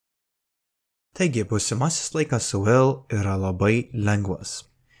Taigi, būsimasis laikas will yra labai lengvas.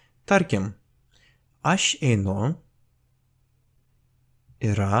 Tarkim, aš einu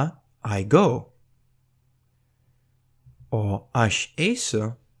yra I go. O aš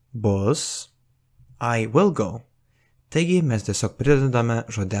eisiu bus I will go. Taigi mes tiesiog pridedame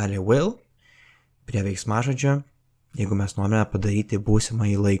žodelį will prie veiksmažodžio, jeigu mes norime padaryti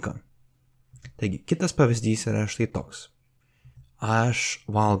būsimąjį laiką. Taigi kitas pavyzdys yra štai toks. Aš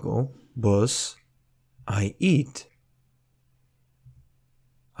valgau bus I eat.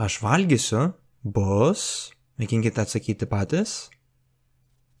 Aš valgysiu bus, mėginkite atsakyti patys,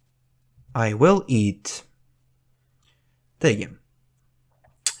 I will eat. Taigi,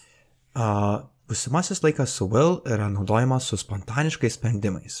 būsimasis laikas su will yra naudojamas su spontaniškais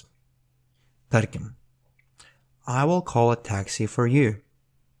sprendimais. Tarkim, I will call a taxi for you.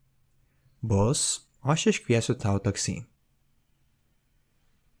 Bus, aš iškviesiu tau taksi.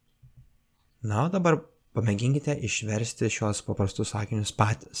 Na, dabar pamėginkite išversti šios paprastus sakinius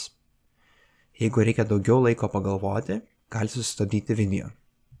patys. Jeigu reikia daugiau laiko pagalvoti, galite sustabdyti video.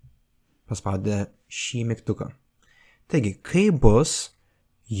 Paspaudę šį mygtuką. Taigi, kai bus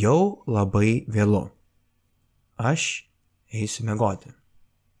jau labai vėlu, aš eisiu miegoti.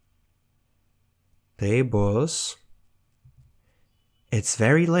 Tai bus It's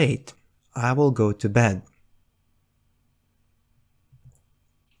very late. I will go to bed.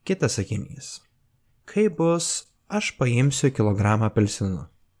 Kitas sakinys. Kai bus, aš paimsiu kilogramą apelsinų.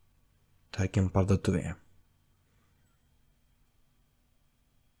 Tarkim, parduotuvėje.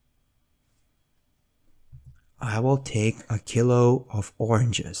 I will take a kilo of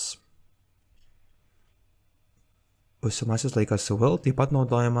oranges. Būsimasis laikas su will taip pat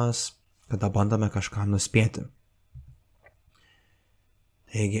naudojamas, kada bandome kažką nuspėti.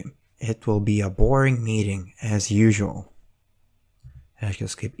 Taigi, it will be a boring meeting as usual. Reiškia,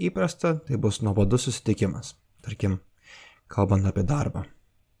 kaip įprasta, tai bus nuobodus susitikimas. Tarkim, kalbant apie darbą.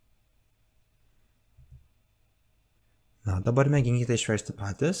 Na, dabar mėginkite išversti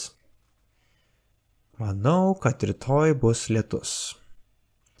patys. Manau, kad rytoj bus lietus.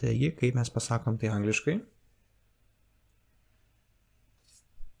 Taigi, kaip mes pasakom tai angliškai?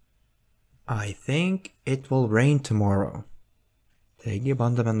 I think it will rain tomorrow. Taigi,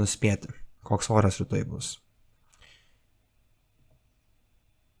 bandome nuspėti, koks oras rytoj bus.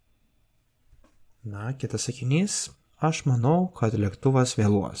 Na, kitas sakinys. Aš manau, kad lėktuvas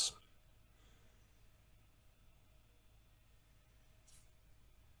vėluos.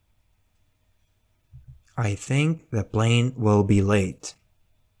 I think the plane will be late.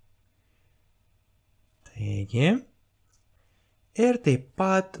 Taigi. Ir taip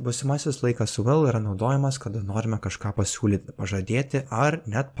pat būsimasis laikas su will yra naudojamas, kada norime kažką pasiūlyti, pažadėti ar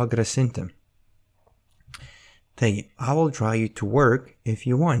net pagrasinti. Taigi, I will drive you to work if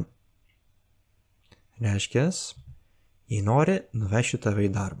you want. Reiškės, jei nori, nuvešiu tave į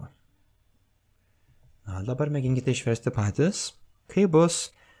darbą. Na, dabar mėginkite išversti patys. Kai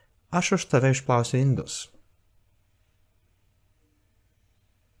bus, aš už tave išplausiu indus.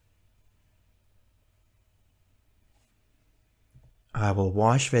 I will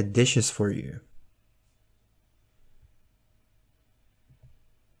wash the dishes for you.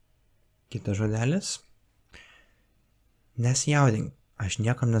 Kitas žodelis. Nesijaudink, aš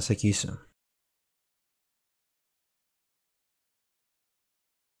niekam nesakysiu.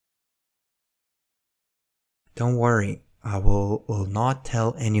 Don't worry, I will not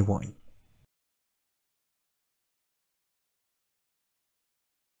tell anyone.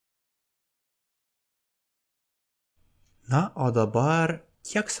 Na, o dabar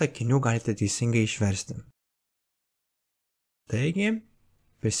kiek sakinių galite teisingai išversti? Taigi,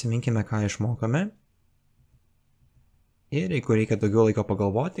 prisiminkime, ką išmokome. Ir jeigu reikia daugiau laiko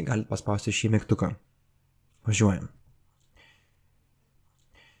pagalvoti, galite paspausti šį mygtuką. Važiuojam.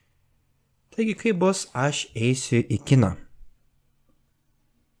 Taigi, kai bus, aš eisiu į kiną.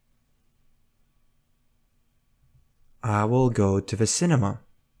 I will go to the cinema.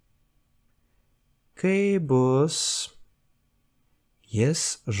 Kai bus,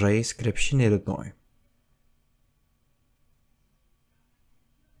 jis žais krepšinį rytoj.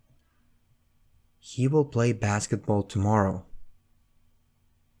 He will play basketball tomorrow.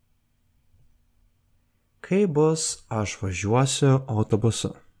 Kai bus, aš važiuosiu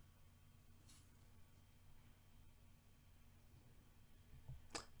autobusu.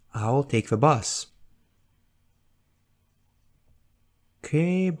 I'll take the bus.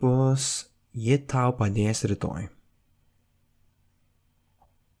 Kai bus, ji tau padės rytoj.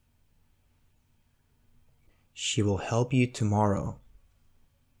 She will help you tomorrow.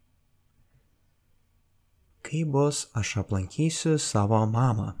 Kai bus, aš aplankysiu savo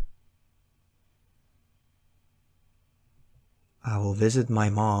mamą. I will visit my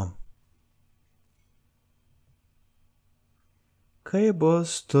mom. Kai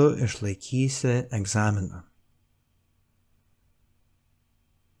bus tu išlaikysi egzaminą?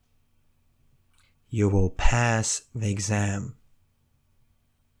 You will pass the exam.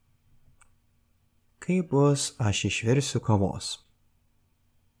 Kai bus aš išvirsiu kavos?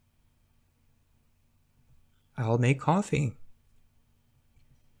 I'll make coffee.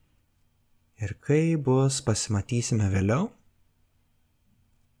 Ir kai bus pasimatysime vėliau?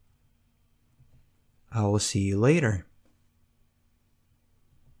 I will see you later.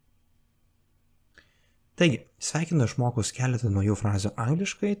 Taigi, sveikinu išmokus keletą naujų frazių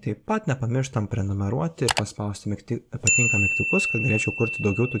angliškai, taip pat nepamirštam prenumeruoti ir paspausti patinka mygtukus, kad galėčiau kurti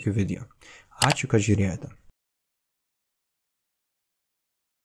daugiau tokių video. Ačiū, kad žiūrėjote.